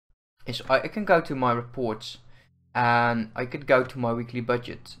is I can go to my reports and I could go to my weekly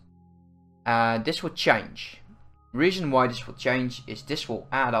budget. This will change. Reason why this will change is this will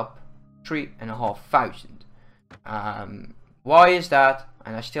add up 3,500. Why is that?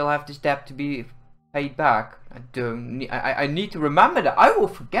 And I still have this debt to be paid back. I need to remember that. I will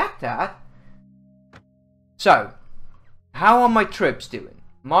forget that. So, how are my trips doing?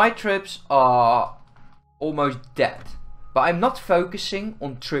 My trips are almost dead. But I'm not focusing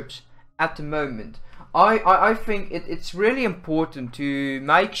on trips at the moment. I think it's really important to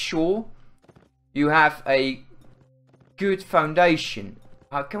make sure you have a good foundation.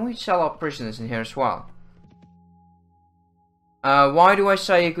 Can we sell our prisoners in here as well? Why do I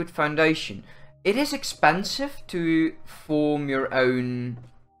say a good foundation? It is expensive to form your own,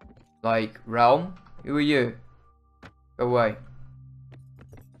 like, realm. Who are you? Go away.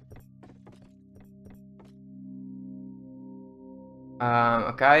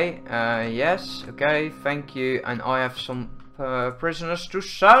 Okay, yes, okay, thank you. And I have some prisoners to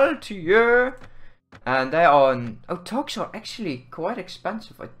sell to you. And they are... Oh, togs are actually quite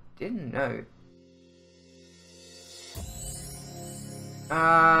expensive. I didn't know.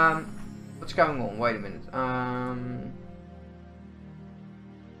 What's going on? Wait a minute.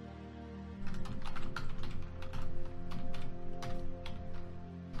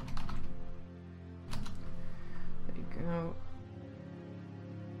 There you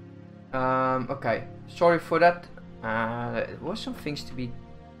go. Okay. Sorry for that. There was some things to be...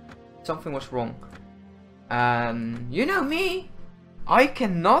 Something was wrong. You know me. I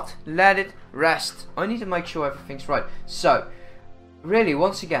cannot let it rest. I need to make sure everything's right. So, really,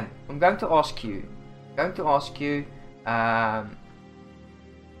 once again, I'm going to ask you.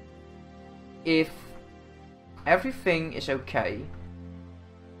 If everything is okay.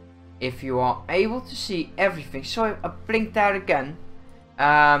 If you are able to see everything. Sorry, I blinked out again.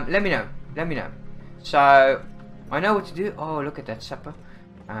 Let me know. So, I know what to do. Oh, look at that sapper.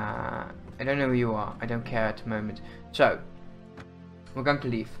 I don't know who you are. I don't care at the moment. So, we're going to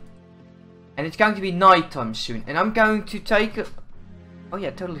leave. And it's going to be nighttime soon. And I'm going to take a... Oh yeah,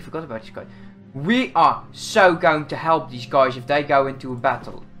 totally forgot about this guy. We are so going to help these guys if they go into a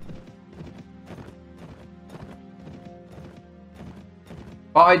battle.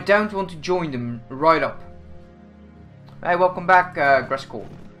 But I don't want to join them right up. Hey, welcome back, Grasscore.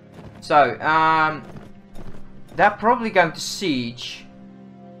 So, they're probably going to siege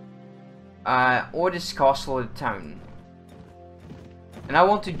or this castle or the town. And I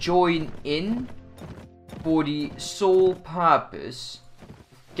want to join in for the sole purpose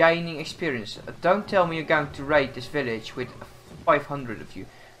of gaining experience. Don't tell me you're going to raid this village with 500 of you.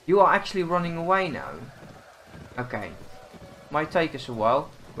 You are actually running away now. Okay. Might take us a while.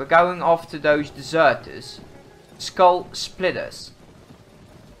 We're going after those deserters. Skull splitters.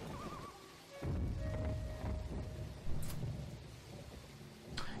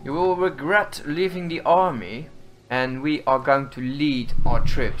 You will regret leaving the army, and we are going to lead our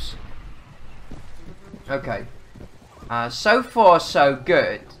troops. Okay. So far so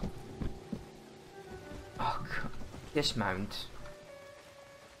good. Oh God. Dismount.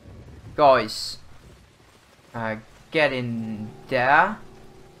 Guys. Get in there.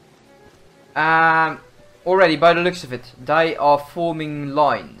 Already by the looks of it, they are forming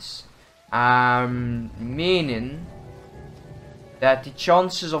lines. Meaning that the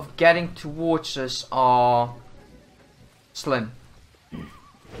chances of getting towards us are slim. Okay,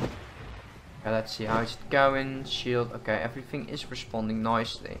 let's see how it's going. Shield. Okay, everything is responding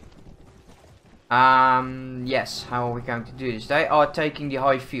nicely. Yes, how are we going to do this? They are taking the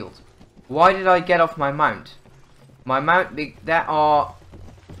high field. Why did I get off my mount? My mount, there are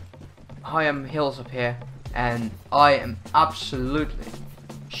high hills up here, and I am absolutely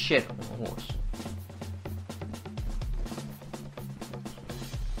shit on a horse.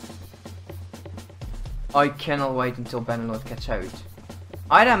 I cannot wait until Bannerlord gets out.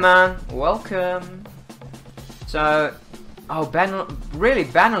 Hi there, man. Welcome. So, oh, Bannerlord, really,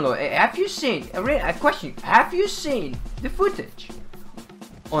 Bannerlord, have you seen, a question, have you seen the footage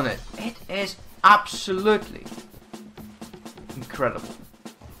on it? It is absolutely incredible.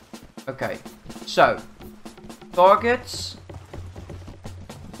 Okay, so, targets.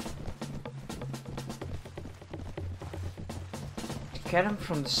 Get them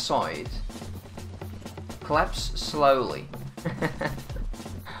from the side. Collapse slowly.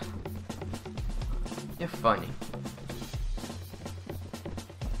 You're funny.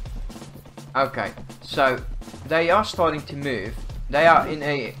 Okay, so they are starting to move. They are in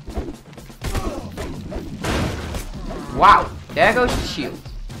a... Wow, there goes the shield.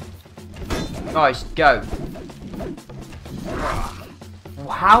 Guys, go.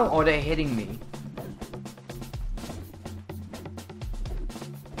 Wow. How are they hitting me?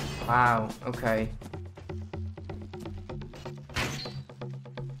 Wow, okay.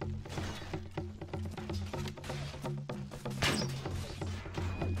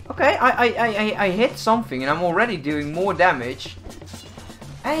 Okay, I hit something and I'm already doing more damage.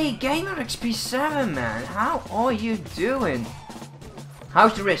 Hey, Gamer XP7, man, how are you doing?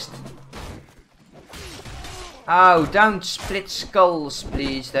 How's the wrist? Oh, don't split skulls,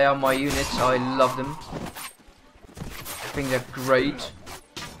 please. They are my units. I love them. I think they're great.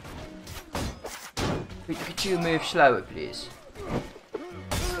 Could you move slower, please?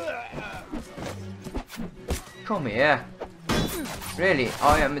 Come here. Really,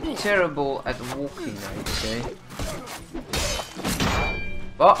 I am terrible at walking, I'd say.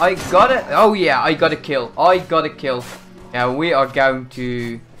 But I got it. Oh yeah, I got a kill. I got a kill. Yeah, we are going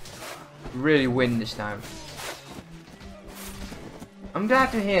to really win this time. I'm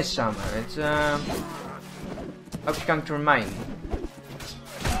glad to hear Summer. It's hope it's going to remain.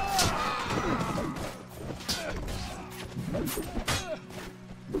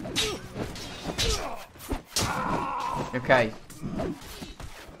 Okay.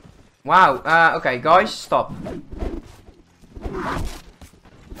 Wow. Okay, guys, stop.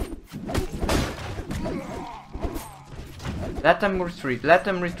 Let them retreat. Let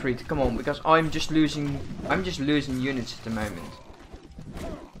them retreat. Come on, because I'm just losing units at the moment.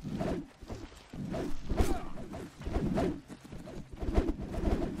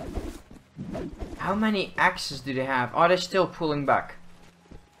 How many axes do they have? Are they still pulling back?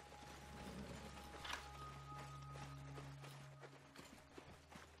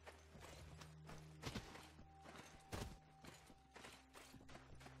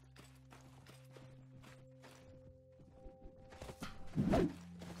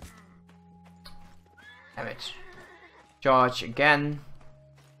 Damn it. Charge again.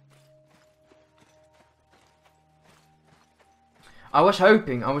 I was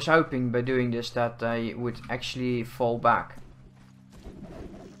hoping by doing this that they would actually fall back.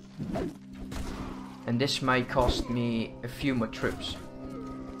 And this may cost me a few more troops.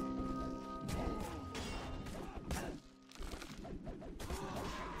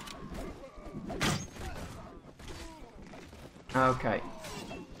 Okay.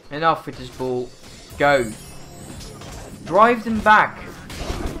 Enough with this bull. Go. Drive them back.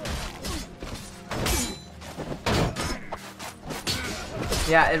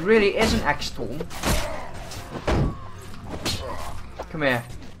 Yeah, it really is an axe storm. Come here.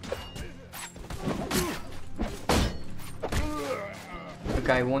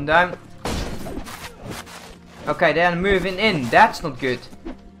 Okay, one down. Okay, they're moving in. That's not good.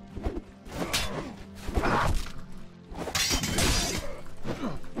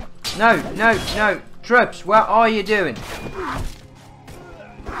 No, no, no. Troops, what are you doing?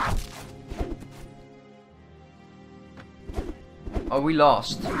 Oh, we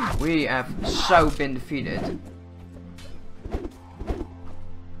lost. We have so been defeated.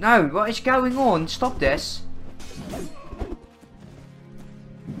 No, what is going on? Stop this.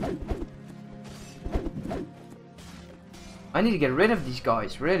 I need to get rid of these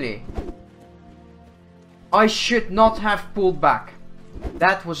guys, really. I should not have pulled back.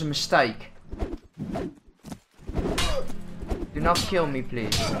 That was a mistake. Do not kill me,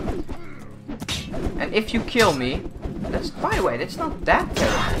 please. And if you kill me, that's, by the way, that's not that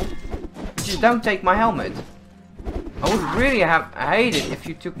terrible. Just don't take my helmet. I would really have hated if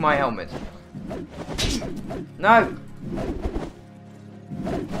you took my helmet. No.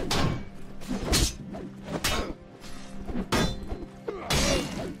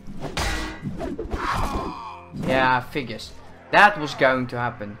 Yeah, figures. That was going to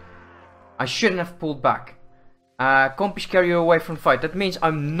happen. I shouldn't have pulled back. Compies carry you away from the fight. That means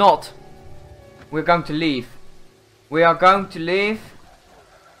I'm not. We're going to leave. We are going to leave.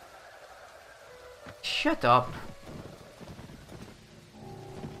 Shut up.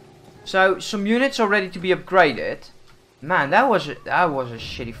 So some units are ready to be upgraded. Man, that was a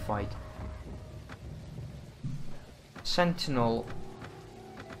shitty fight. Sentinel.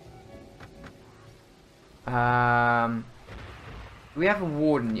 Do we have a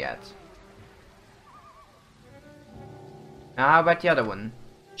warden yet? Now, how about the other one?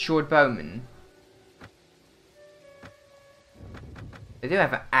 Short bowman. They do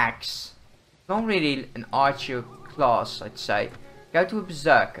have an axe. Not really an archer class, I'd say. Go to a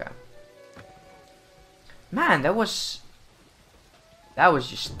berserker. Man, that was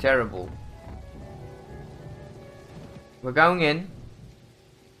just terrible. We're going in.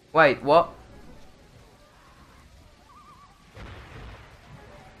 Wait, what?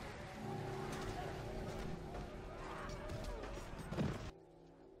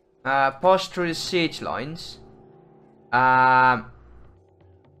 pass through the siege lines. No.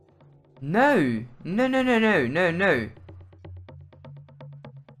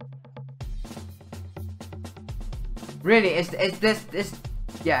 Really, is this?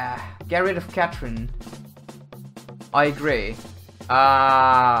 Yeah, get rid of Catherine. I agree.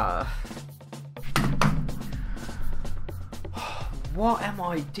 What am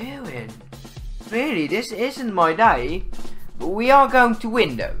I doing? Really, this isn't my day. But we are going to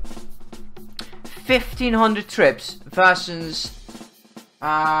win though. 1500 trips versus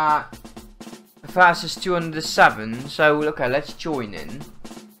 207. So okay, let's join in.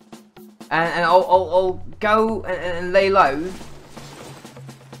 And I'll go and lay low.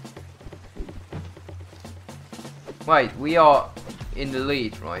 Wait, we are in the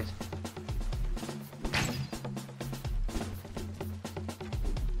lead, right?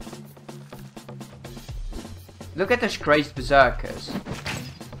 Look at those crazed berserkers.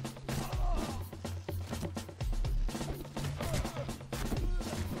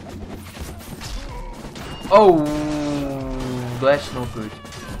 Oh, that's not good.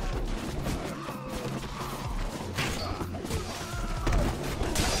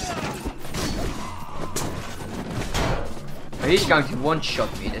 Oh, he's going to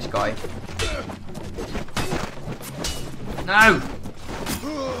one-shot me, this guy. No!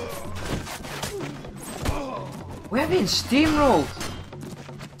 We're being steamrolled!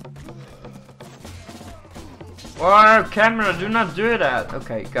 Oh, camera, do not do that!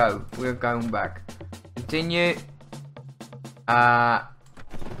 Okay, go. We're going back. Continue. We're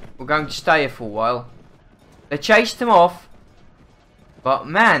going to stay here for a while. They chased him off. But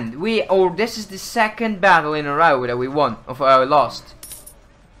man, this is the second battle in a row that we won, or lost.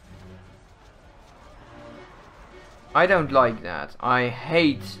 I don't like that. I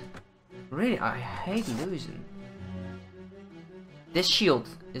hate losing. This shield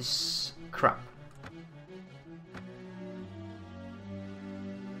is crap.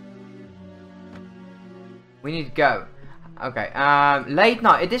 We need to go. Okay, late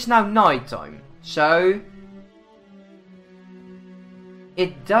night. It is now night time, so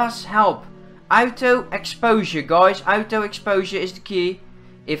it does help. Auto exposure, guys. Auto exposure is the key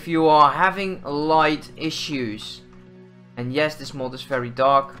if you are having light issues. And yes, this mod is very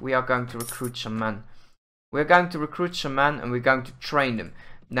dark. We are going to recruit some men. We're going to recruit some men and we're going to train them.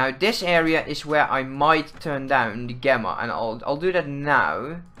 Now this area is where I might turn down the gamma, and I'll do that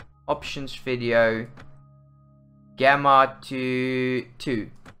now. Options video. Gamma to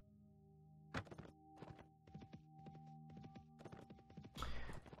 2.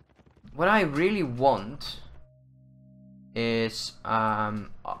 What I really want is I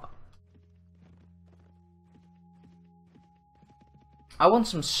want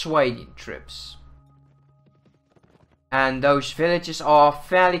some Swadian trips. And those villages are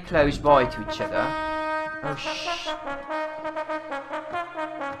fairly close by to each other. Oh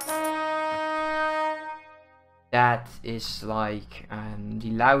that is like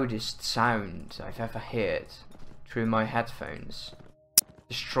the loudest sound I've ever heard through my headphones.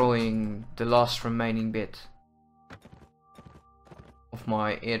 Destroying the last remaining bit of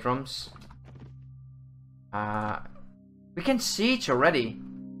my eardrums. We can see it already.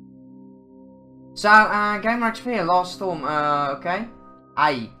 So, Gamer XP, last storm, okay.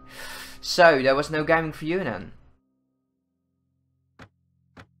 Aye. So, there was no gaming for you then.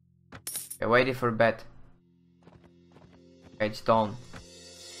 Okay, waiting for a bed. Okay, it's done.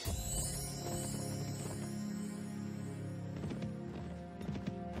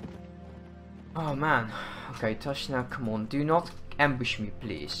 Oh man. Okay, Tosh, now come on. Do not ambush me,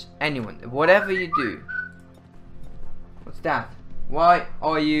 please. Anyone, whatever you do. What's that? Why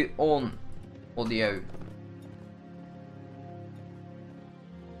are you on audio?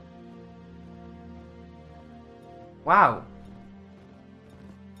 Wow.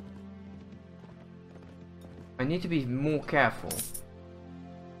 I need to be more careful.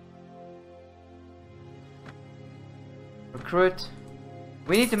 Recruit.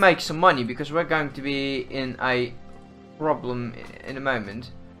 We need to make some money because we're going to be in a problem in a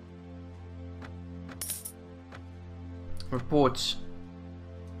moment. Reports.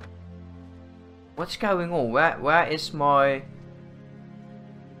 What's going on? Where is my...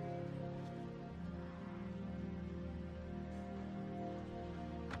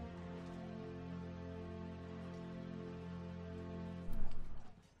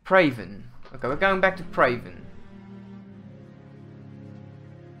 Praven. Okay, we're going back to Praven.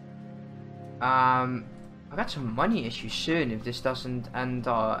 I got some money issues soon if this doesn't end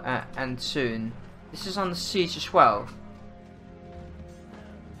soon. This is on the siege as well.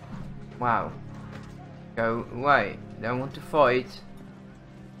 Wow. Go away. Don't want to fight.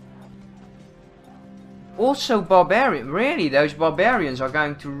 also barbarian. Really, those barbarians are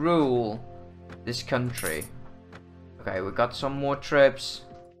going to rule this country. Okay, we got some more troops.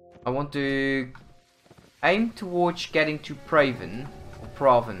 I want to aim towards getting to Praven or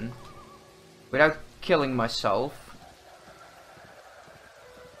Praven without killing myself.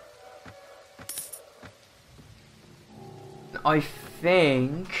 I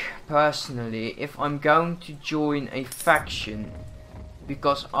think, personally, if I'm going to join a faction,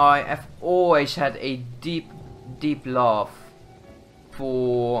 because I have always had a deep love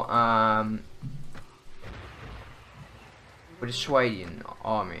for the Swedish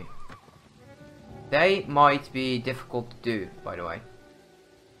army. They might be difficult to do, by the way.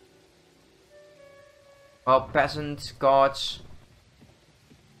 Well, peasant guards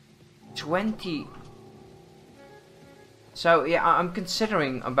 20. So yeah, I'm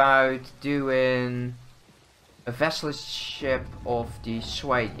considering about doing a vassalship of the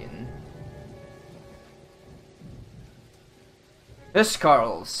Sweden.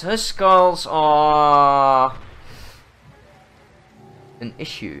 Huskars are an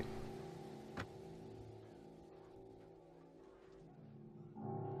issue.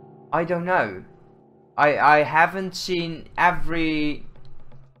 I don't know. I haven't seen every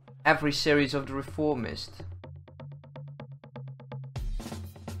series of the Reformist.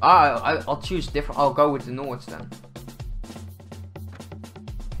 I'll choose different. I'll go with the Nords then.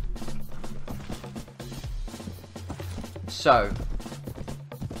 So,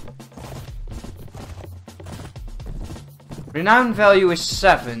 renown value is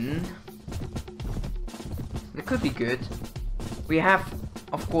 7. It could be good. We have,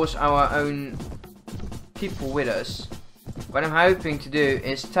 of course, our own people with us. What I'm hoping to do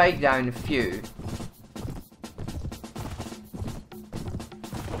is take down a few.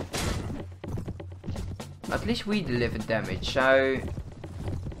 At least we delivered damage, so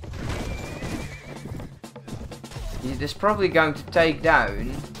he's probably going to take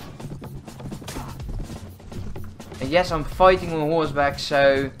down. And yes, I'm fighting on horseback,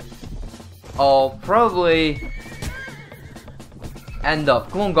 so I'll probably end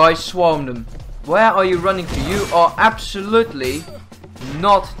up. Come on guys, swarm them. Where are you running to? You are absolutely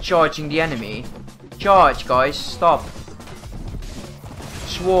not charging the enemy. Charge guys, stop.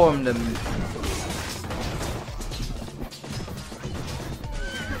 Swarm them.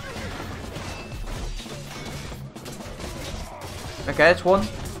 Okay, that's one.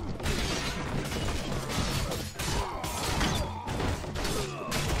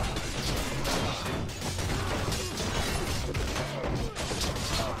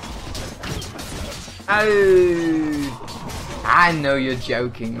 Oh, I know you're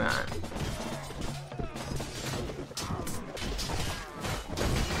joking, man.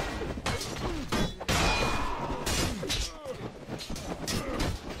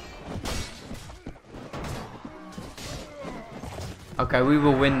 Okay, we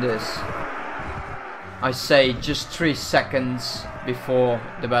will win this. I say just 3 seconds before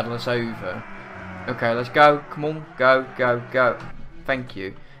the battle is over. Okay, let's go. Come on, go, go, go. Thank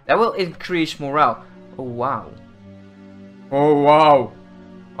you. That will increase morale. Oh wow. Oh wow.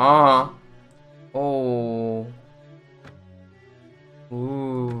 Oh.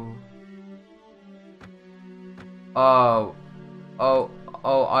 Ooh. Oh. Oh.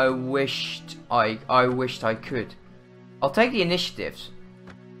 Oh. I wished I could. I'll take the initiatives.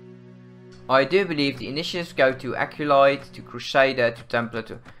 I do believe the initiatives go to Acolyte, to Crusader, to Templar,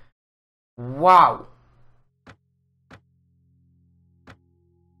 to... Wow!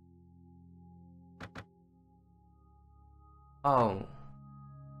 Oh.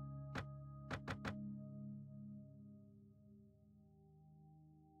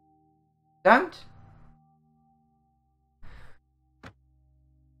 Don't?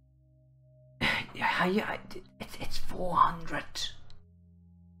 Yeah, it's 400.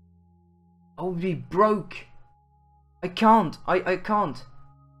 I will be broke. I can't. I can't.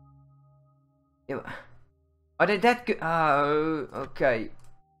 Yeah. Are they that good? Oh, okay.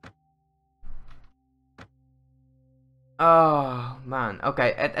 Oh man.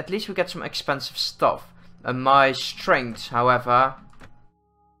 Okay. At least we get some expensive stuff. And my strength, however,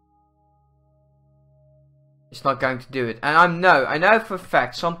 it's not going to do it. And I know for a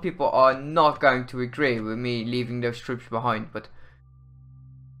fact some people are not going to agree with me leaving those troops behind, but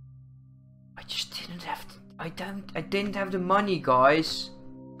I just didn't have to, I didn't have the money, guys.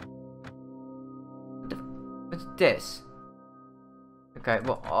 What's this? Okay,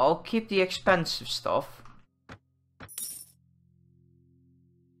 well, I'll keep the expensive stuff.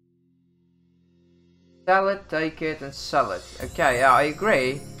 Sell it, take it, and sell it. Okay, yeah, I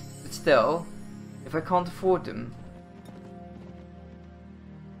agree, but still, if I can't afford them.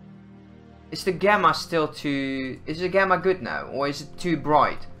 Is the gamma still too... Is the gamma good now? Or is it too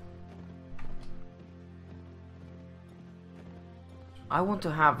bright? I want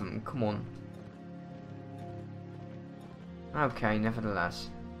to have them. Come on. Okay, nevertheless.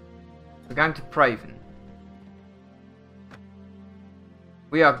 We're going to Praven.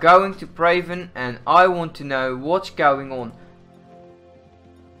 We are going to Praven and I want to know what's going on.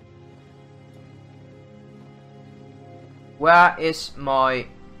 Where is my...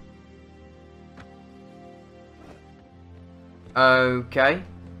 Okay.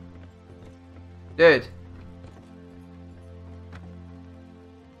 Dude.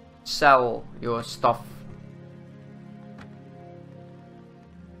 Sell your stuff.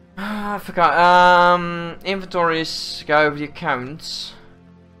 I forgot. Inventories, go over the accounts.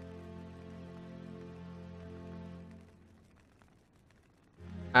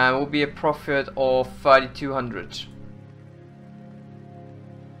 Will be a profit of 3,200.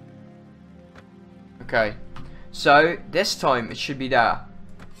 Okay. So, this time it should be there.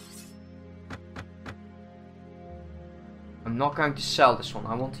 I'm not going to sell this one,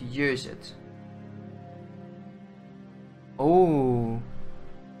 I want to use it. Oh.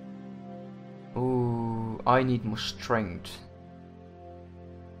 Oh, I need more strength.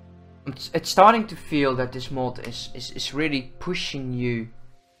 It's starting to feel that this mod is really pushing you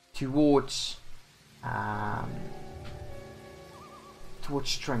towards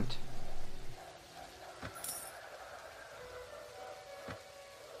strength.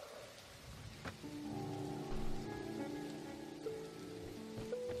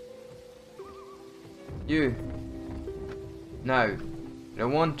 You. No. I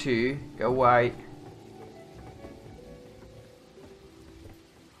don't want to. Go away.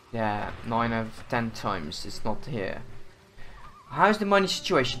 Yeah, 9 out of 10 times it's not here. How's the money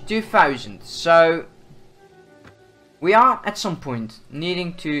situation? 2,000. So we are at some point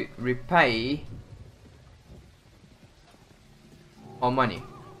needing to repay our money.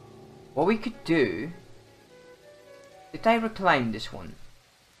 What we could do... Did they reclaim this one?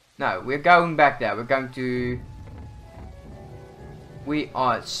 No, we're going back there. We're going to... We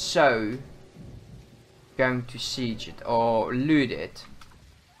are so going to siege it or loot it.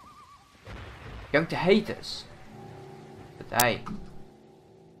 Going to hate us. But hey,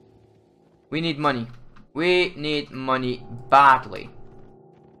 we need money. We need money badly.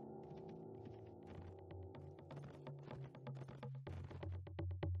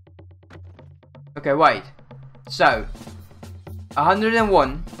 Okay, wait. So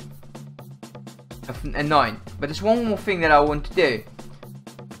 101 and 9. But there's one more thing that I want to do.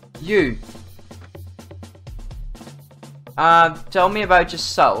 You. Tell me about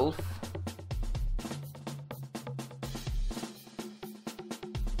yourself.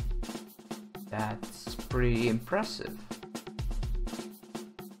 That's pretty impressive.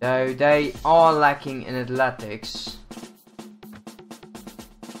 Though they are lacking in athletics.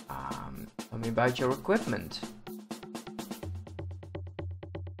 Tell me about your equipment.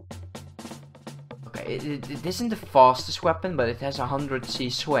 Okay, it isn't the fastest weapon, but it has a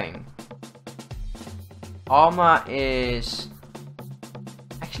 100C swing. Armor is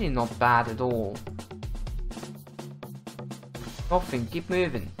actually not bad at all. Nothing, keep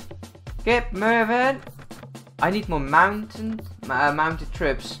moving. Keep moving! I need more mounted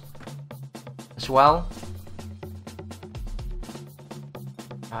troops as well.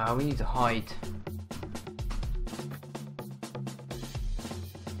 We need to hide.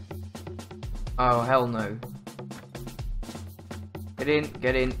 Oh, hell no.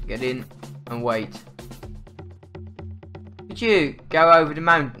 Get in, and wait. Could you go over the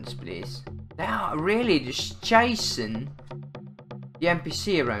mountains, please? They are really just chasing the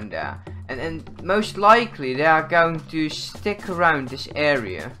NPC around there. And most likely they are going to stick around this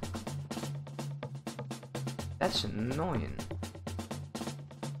area. That's annoying.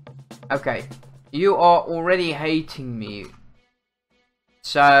 Okay, you are already hating me.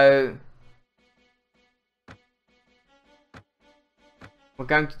 So we're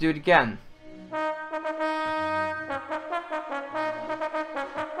going to do it again.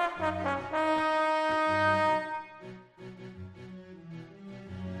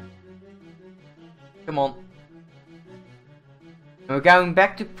 Come on. And we're going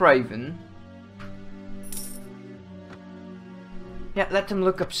back to Praven. Yeah, let them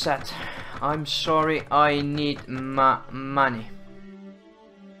look upset. I'm sorry, I need my money.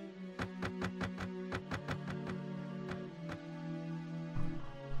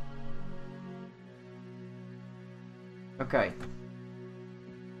 Okay.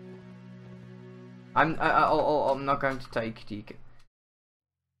 I'm not going to take the...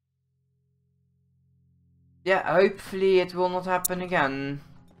 Yeah, hopefully it will not happen again.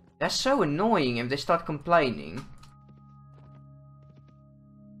 That's so annoying if they start complaining.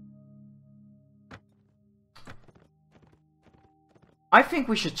 I think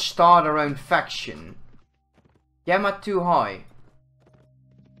we should start our own faction. Gamma too high.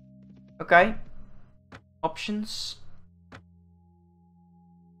 Okay. Options.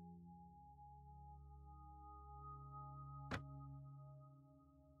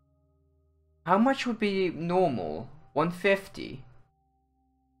 How much would be normal? 150.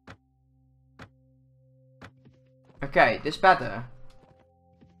 Okay, this better.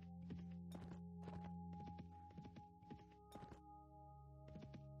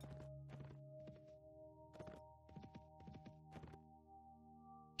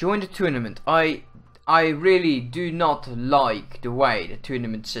 Join the tournament. I really do not like the way the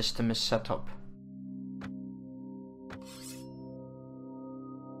tournament system is set up.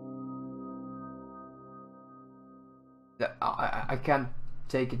 I can't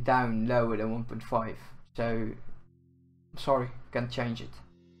take it down lower than 1.5, so I'm sorry, can't change it.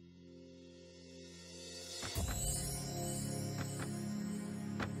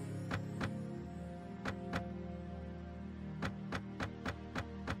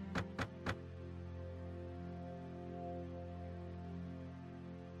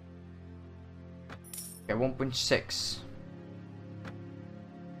 Okay, 1.6.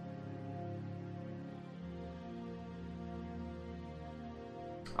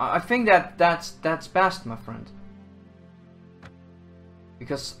 I think that's best, my friend,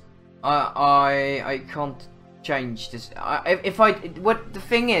 because I can't change this. What the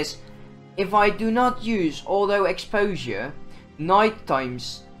thing is, if I do not use auto exposure, night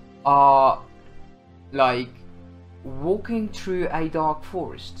times are like walking through a dark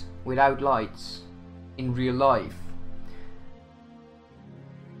forest without lights in real life.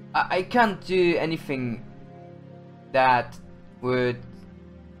 I can't do anything that would,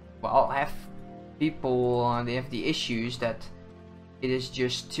 well, have people, they have the issues that it is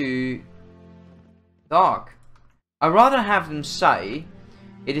just too dark. I'd rather have them say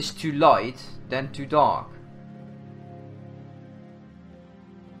it is too light than too dark.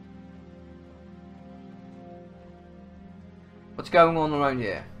 What's going on around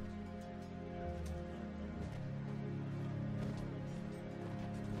here?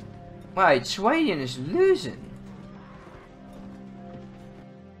 Wait, Sweden is losing.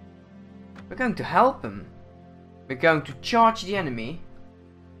 We're going to help him. We're going to charge the enemy.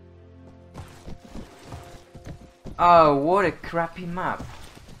 Oh, what a crappy map.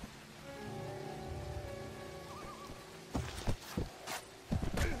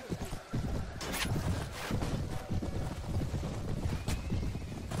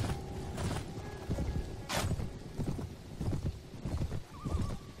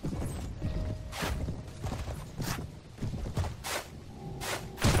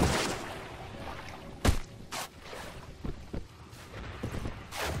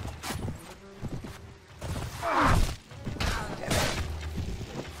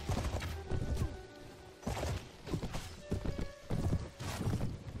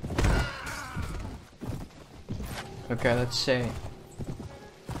 Okay, let's see.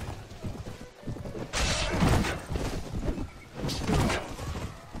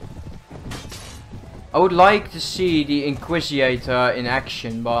 I would like to see the Inquisitor in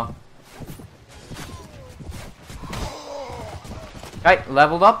action, but... Okay,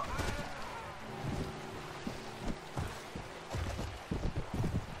 leveled up.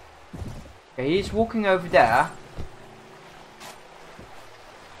 Okay, he's walking over there.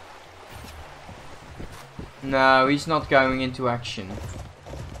 No, he's not going into action.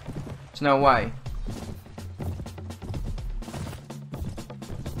 There's no way.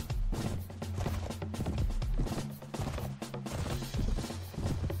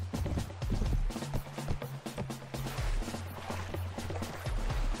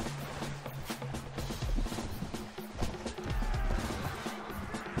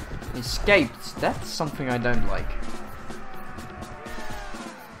 Escaped. That's something I don't like.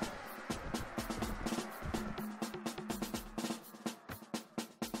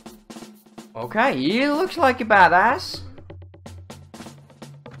 Okay, he looks like a badass.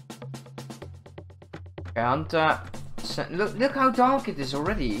 Okay, Hunter. Look how dark it is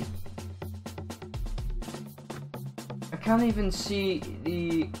already. I can't even see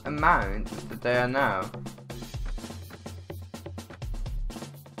the amount that they are now.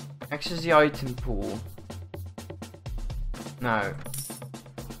 Access the item pool. No.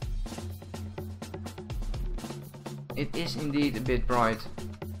 It is indeed a bit bright.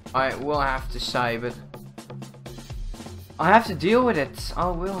 I will have to say, but I have to deal with it. I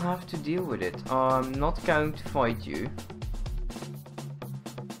will have to deal with it. I'm not going to fight you.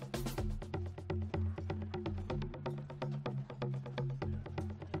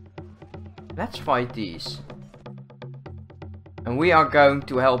 let's fight these. And we are going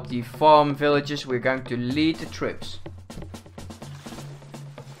to help the farm villages. We're going to lead the troops.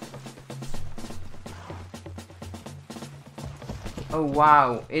 Oh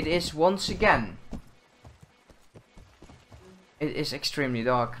wow, it is once again. It is extremely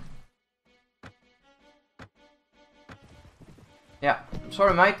dark. Yeah,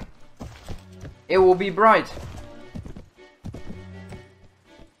 sorry mate. It will be bright.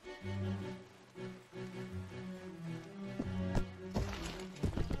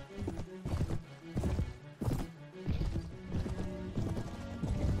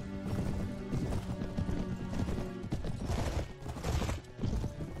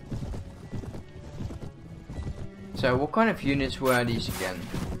 So what kind of units were these again?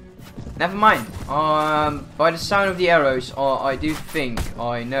 Never mind. By the sound of the arrows, I do think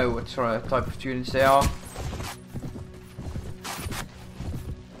I know what sort of type of units they are.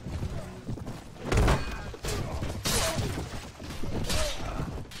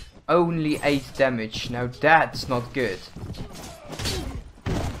 Only 8 damage. Now that's not good.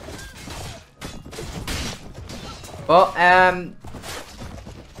 Well,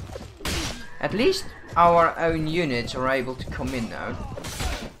 at least our own units are able to come in now.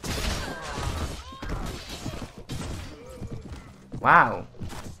 Wow.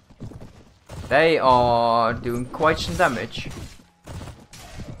 They are doing quite some damage.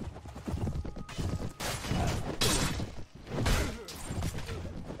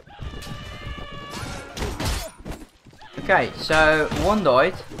 Okay, so one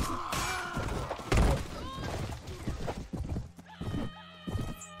died.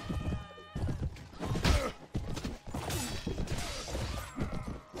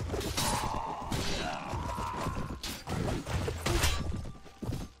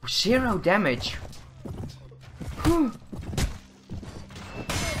 Zero damage. Whew.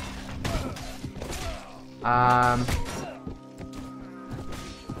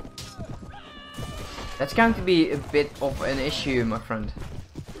 That's going to be a bit of an issue, my friend.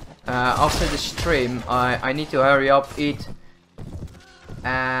 After the stream, I need to hurry up, eat,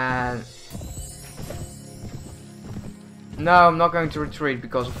 and no, I'm not going to retreat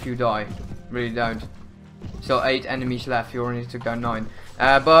because if you die, really don't. Still 8 enemies left. You only need to go 9.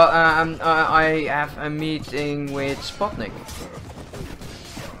 But I have a meeting with Sputnik.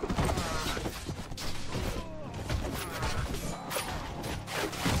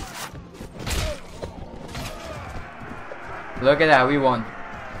 Look at that, we won.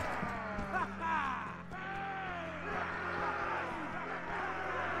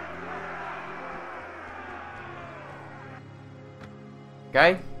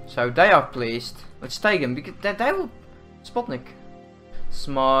 Okay, so they are pleased. Let's take them because they will. Sputnik. It's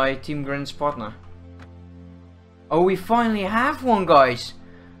my Team Grin's partner. Oh, we finally have one, guys.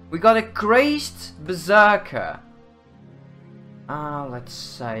 We got a crazed berserker. Let's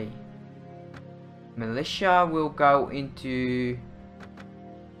say militia will go into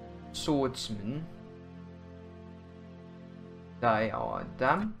swordsman. They are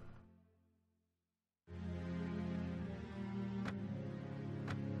them.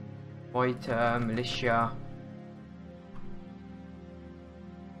 Fighter, militia.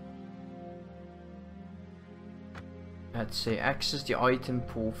 Let's see, access the item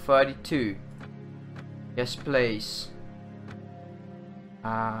pool 32. Yes, please.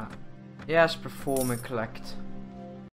 Yes, perform and collect.